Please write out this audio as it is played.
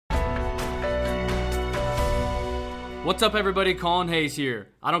What's up, everybody? Colin Hayes here.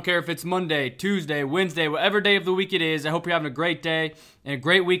 I don't care if it's Monday, Tuesday, Wednesday, whatever day of the week it is. I hope you're having a great day and a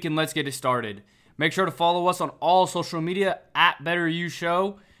great week, and let's get it started. Make sure to follow us on all social media at Better You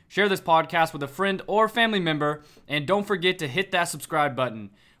Show. Share this podcast with a friend or family member, and don't forget to hit that subscribe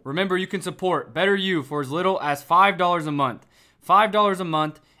button. Remember, you can support Better You for as little as $5 a month. $5 a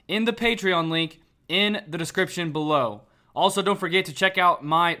month in the Patreon link in the description below. Also, don't forget to check out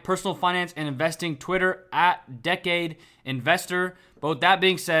my personal finance and investing Twitter at Decade Investor. But with that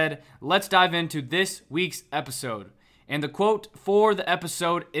being said, let's dive into this week's episode. And the quote for the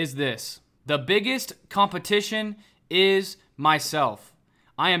episode is this: "The biggest competition is myself.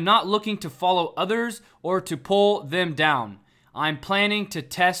 I am not looking to follow others or to pull them down. I'm planning to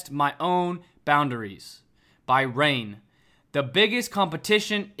test my own boundaries." By Rain. The biggest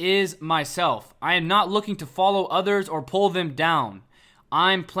competition is myself. I am not looking to follow others or pull them down.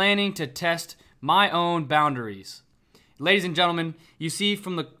 I'm planning to test my own boundaries. Ladies and gentlemen, you see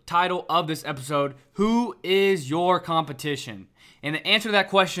from the title of this episode, who is your competition? And the answer to that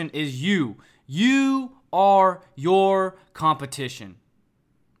question is you. You are your competition,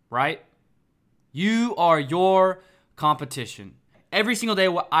 right? You are your competition. Every single day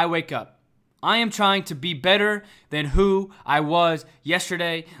I wake up, I am trying to be better than who I was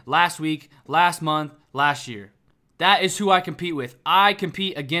yesterday, last week, last month, last year. That is who I compete with. I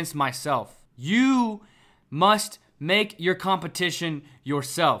compete against myself. You must make your competition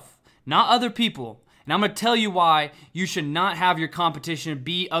yourself, not other people. And I'm going to tell you why you should not have your competition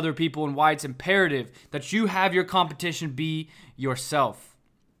be other people and why it's imperative that you have your competition be yourself.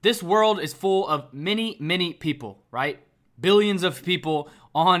 This world is full of many, many people, right? Billions of people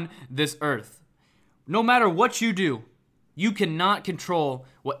on this earth. No matter what you do, you cannot control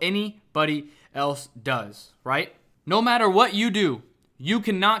what anybody else does, right? No matter what you do, you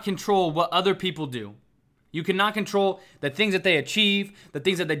cannot control what other people do. You cannot control the things that they achieve, the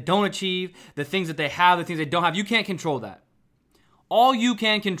things that they don't achieve, the things that they have, the things they don't have. You can't control that. All you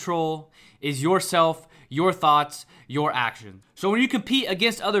can control is yourself, your thoughts, your actions. So when you compete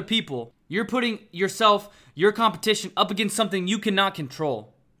against other people, you're putting yourself, your competition, up against something you cannot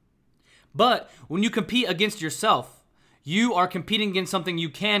control. But when you compete against yourself, you are competing against something you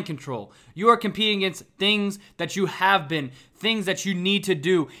can control. You are competing against things that you have been, things that you need to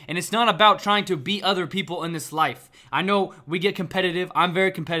do. And it's not about trying to beat other people in this life. I know we get competitive. I'm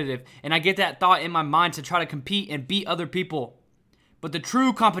very competitive. And I get that thought in my mind to try to compete and beat other people. But the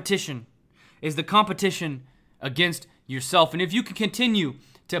true competition is the competition against yourself. And if you can continue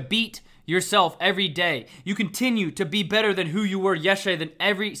to beat yourself every day, you continue to be better than who you were yesterday, then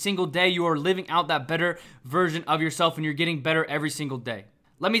every single day you are living out that better version of yourself and you're getting better every single day.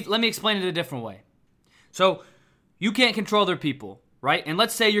 Let me explain it a different way. So you can't control other people, right? And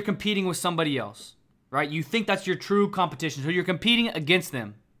let's say you're competing with somebody else, right? You think that's your true competition. So you're competing against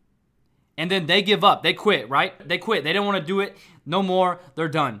them. And then they give up. They quit, right? They quit. They don't want to do it no more. They're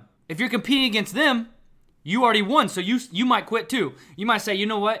done. If you're competing against them, you already won. So you might quit too. You might say, you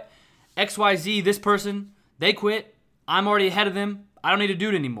know what? XYZ, this person, they quit. I'm already ahead of them. I don't need to do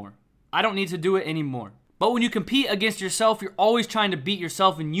it anymore. I don't need to do it anymore. But when you compete against yourself, you're always trying to beat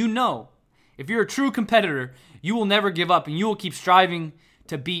yourself. And you know, if you're a true competitor, you will never give up and you will keep striving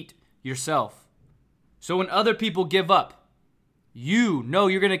to beat yourself. So when other people give up, you know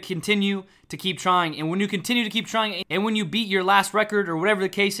you're going to continue to keep trying. And when you continue to keep trying, and when you beat your last record or whatever the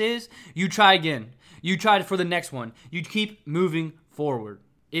case is, you try again. You try for the next one. You keep moving forward.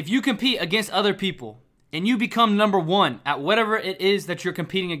 If you compete against other people and you become number one at whatever it is that you're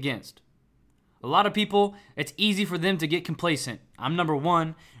competing against, a lot of people, it's easy for them to get complacent. I'm number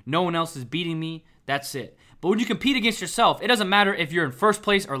one. No one else is beating me. That's it. But when you compete against yourself, it doesn't matter if you're in first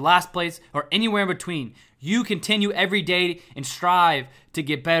place or last place or anywhere in between. You continue every day and strive to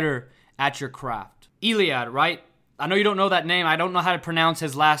get better at your craft. Iliad, right? I know you don't know that name. I don't know how to pronounce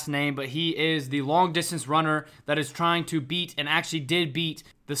his last name, but he is the long distance runner that is trying to beat and actually did beat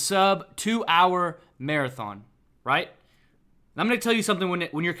the sub 2-hour marathon, right? And I'm going to tell you something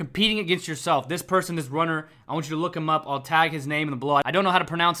when you're competing against yourself. This person, this runner, I want you to look him up. I'll tag his name in the below. I don't know how to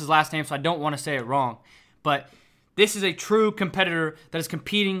pronounce his last name, so I don't want to say it wrong. But this is a true competitor that is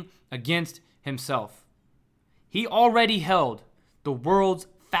competing against himself. He already held the world's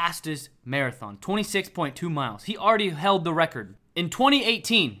fastest marathon, 26.2 miles. He already held the record. In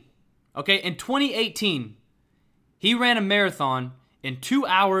 2018, he ran a marathon in 2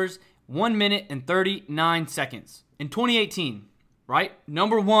 hours, 1 minute, and 39 seconds. In 2018, right?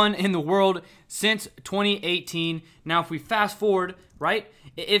 Number one in the world since 2018. Now, if we fast forward, right?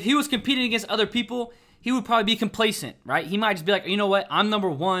 If he was competing against other people, he would probably be complacent, right? He might just be like, you know what? I'm number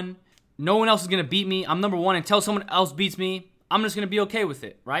one. no one else is going to beat me. I'm number one. Until someone else beats me, I'm just going to be okay with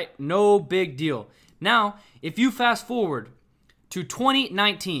it, right? No big deal. Now, if you fast forward to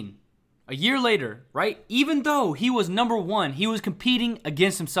 2019, a year later, right? Even though he was number one, he was competing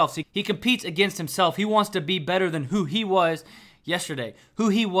against himself. See, he competes against himself. He wants to be better than who he was yesterday, who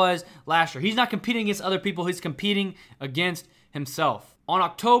he was last year. He's not competing against other people. He's competing against himself. On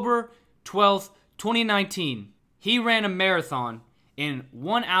October 12th, 2019, he ran a marathon in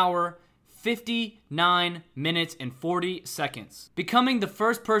 1 hour, 59 minutes, and 40 seconds, becoming the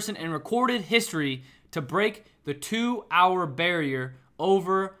first person in recorded history to break the 2-hour barrier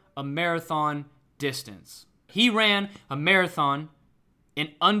over a marathon distance. He ran a marathon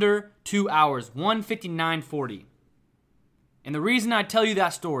in under 2 hours, 1:59:40. And the reason I tell you that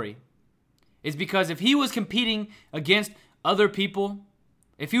story is because if he was competing against other people,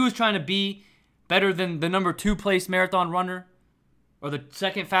 if he was trying to be better than the number 2 place marathon runner or the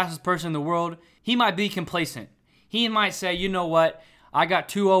second fastest person in the world, he might be complacent. He might say, you know what, I got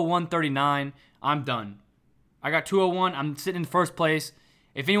 2:01:39, I'm done. I got 2:01, I'm sitting in first place.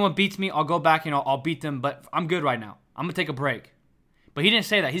 If anyone beats me, I'll go back and I'll beat them, but I'm good right now. I'm going to take a break. But he didn't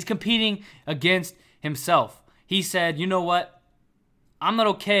say that. He's competing against himself. He said, you know what? I'm not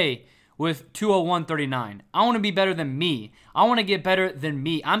okay with 2:01:39. I want to be better than me. I want to get better than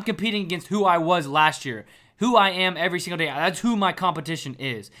me. I'm competing against who I was last year, who I am every single day. That's who my competition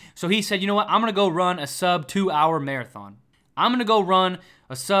is. So he said, you know what? I'm going to go run a sub 2-hour marathon. I'm going to go run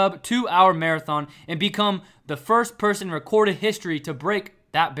a sub 2-hour marathon and become the first person in recorded history to break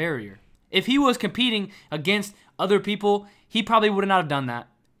that barrier. If he was competing against other people, he probably would not have done that.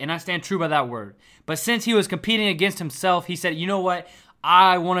 And I stand true by that word. But since he was competing against himself, he said, you know what?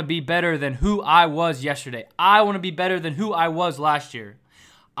 I want to be better than who I was yesterday. I want to be better than who I was last year.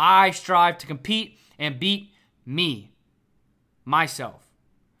 I strive to compete and beat me, myself.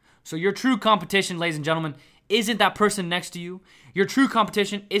 So your true competition, ladies and gentlemen, isn't that person next to you. Your true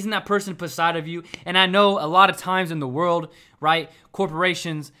competition isn't that person beside of you. And I know a lot of times in the world, right,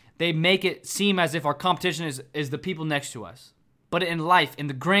 corporations, they make it seem as if our competition is the people next to us. But in life, in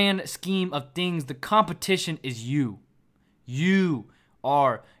the grand scheme of things, the competition is you. You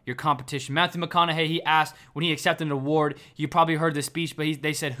are your competition. Matthew McConaughey, he asked when he accepted an award, you probably heard this speech, but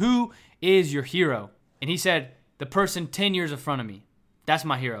they said, who is your hero? And he said, the person 10 years in front of me. That's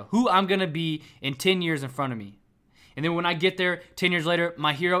my hero. Who I'm going to be in 10 years in front of me. And then when I get there 10 years later,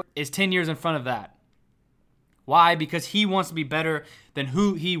 my hero is 10 years in front of that. Why? Because he wants to be better than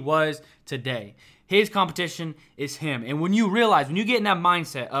who he was today. His competition is him. And when you realize, when you get in that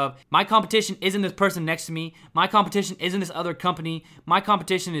mindset of my competition isn't this person next to me, my competition isn't this other company, my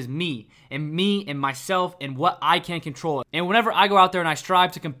competition is me and myself and what I can control. And whenever I go out there and I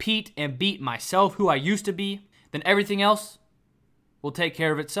strive to compete and beat myself, who I used to be, then everything else will take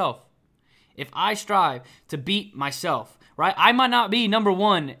care of itself. If I strive to beat myself, right? I might not be number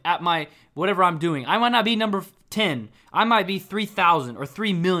 1 at my whatever I'm doing. I might not be number 10. I might be 3,000 or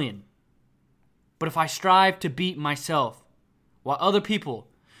 3 million. But if I strive to beat myself, while other people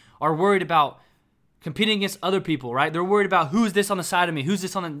are worried about competing against other people, right? They're worried about who's this on the side of me, who's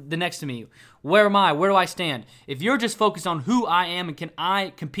this on the next to me, where am I, where do I stand? If you're just focused on who I am and can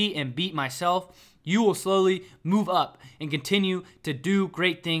I compete and beat myself, you will slowly move up and continue to do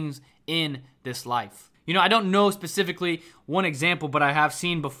great things in this life. You know, I don't know specifically one example, but I have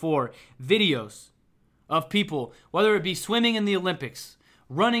seen before videos of people, whether it be swimming in the Olympics,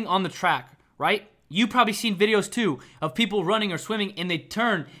 running on the track, right? You've probably seen videos too of people running or swimming and they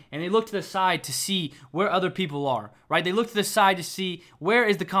turn and they look to the side to see where other people are, right? They look to the side to see where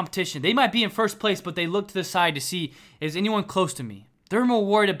is the competition. They might be in first place, but they look to the side to see, is anyone close to me? They're more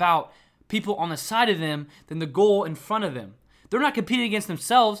worried about people on the side of them than the goal in front of them. They're not competing against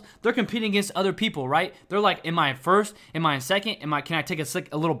themselves. They're competing against other people, right? They're like, am I in first? Am I in second? Can I take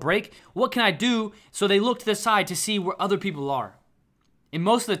a little break? What can I do? So they look to the side to see where other people are. And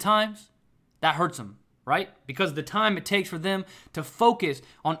most of the times, that hurts them, right? Because the time it takes for them to focus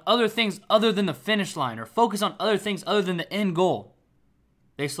on other things other than the finish line or focus on other things other than the end goal,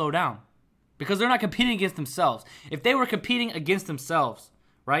 they slow down because they're not competing against themselves. If they were competing against themselves,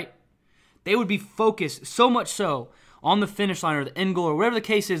 right, they would be focused so much so on the finish line or the end goal or whatever the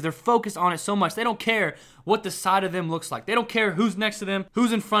case is. They're focused on it so much. They don't care what the side of them looks like. They don't care who's next to them,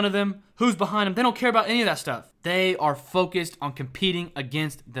 who's in front of them, who's behind them. They don't care about any of that stuff. They are focused on competing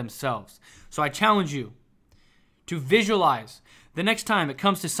against themselves. So I challenge you to visualize the next time it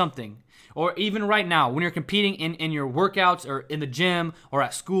comes to something, or even right now when you're competing in your workouts or in the gym or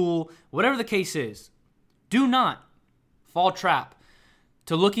at school, whatever the case is, do not fall trap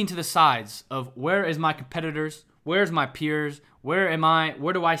to looking to the sides of where is my competitors, where's my peers, Where am I?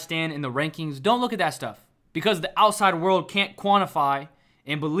 Where do I stand in the rankings? Don't look at that stuff because the outside world can't quantify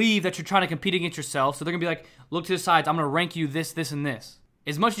and believe that you're trying to compete against yourself. So they're going to be like, look to the sides. I'm going to rank you this, this, and this.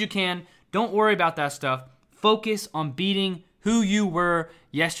 As much as you can, don't worry about that stuff. Focus on beating who you were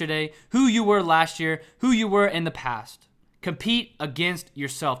yesterday, who you were last year, who you were in the past. Compete against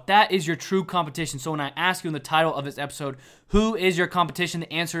yourself. That is your true competition. So when I ask you in the title of this episode, who is your competition?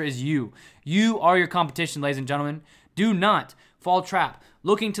 The answer is you. You are your competition, ladies and gentlemen. Do not fall trap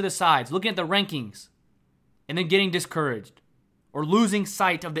looking to the sides, looking at the rankings, and then getting discouraged or losing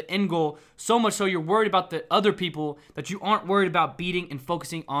sight of the end goal so much so you're worried about the other people that you aren't worried about beating and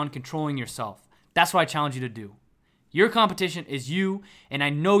focusing on controlling yourself. That's what I challenge you to do. Your competition is you, and I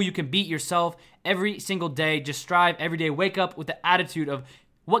know you can beat yourself every single day. Just strive every day. Wake up with the attitude of,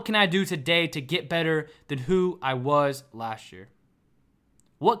 what can I do today to get better than who I was last year?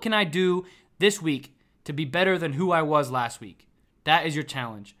 What can I do this week to be better than who I was last week? That is your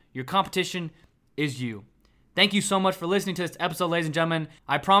challenge. Your competition is you. Thank you so much for listening to this episode, ladies and gentlemen.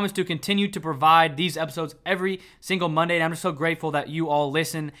 I promise to continue to provide these episodes every single Monday, and I'm just so grateful that you all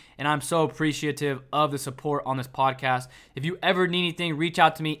listen, and I'm so appreciative of the support on this podcast. If you ever need anything, reach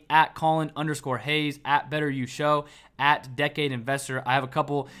out to me at Colin_Hayes, at Better You Show, at Decade Investor. I have a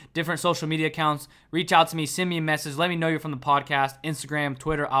couple different social media accounts. Reach out to me, send me a message, let me know you're from the podcast, Instagram,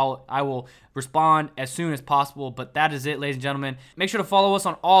 Twitter. I will respond as soon as possible. But that is it, ladies and gentlemen. Make sure to follow us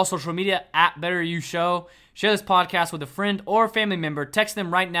on all social media at Better You Show. Share this podcast with a friend or family member. Text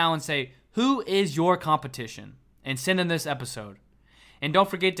them right now and say, who is your competition? And send them this episode. And don't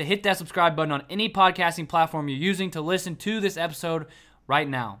forget to hit that subscribe button on any podcasting platform you're using to listen to this episode right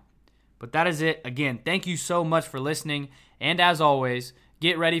now. But that is it. Again, thank you so much for listening. And as always,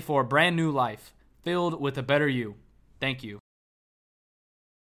 get ready for a brand new life filled with a better you. Thank you.